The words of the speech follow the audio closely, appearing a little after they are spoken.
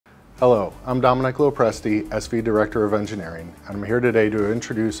Hello, I'm Dominic Lopresti, SV Director of Engineering, and I'm here today to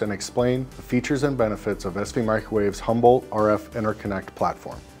introduce and explain the features and benefits of SV Microwave's Humboldt RF Interconnect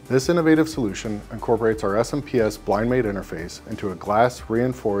platform. This innovative solution incorporates our SMPS blind-made interface into a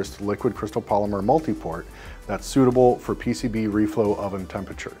glass-reinforced liquid crystal polymer multiport that's suitable for PCB reflow oven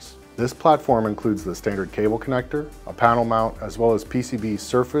temperatures. This platform includes the standard cable connector, a panel mount, as well as PCB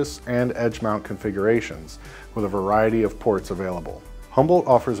surface and edge mount configurations with a variety of ports available. Humboldt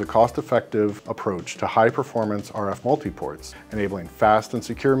offers a cost-effective approach to high-performance RF multiports, enabling fast and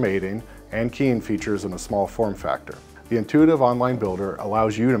secure mating and keying features in a small form factor. The intuitive online builder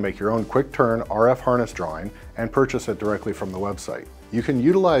allows you to make your own quick-turn RF harness drawing and purchase it directly from the website. You can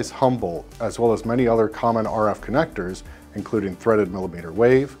utilize Humboldt as well as many other common RF connectors, including threaded millimeter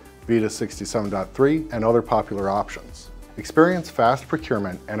wave, Vita 67.3, and other popular options. Experience fast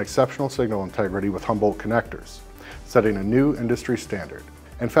procurement and exceptional signal integrity with Humboldt connectors, setting a new industry standard.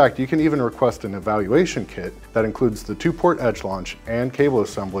 In fact, you can even request an evaluation kit that includes the 2-port edge launch and cable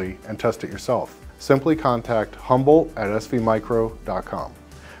assembly and test it yourself. Simply contact humboldt@svmicro.com.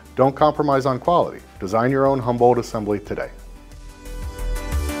 Don't compromise on quality. Design your own Humboldt assembly today.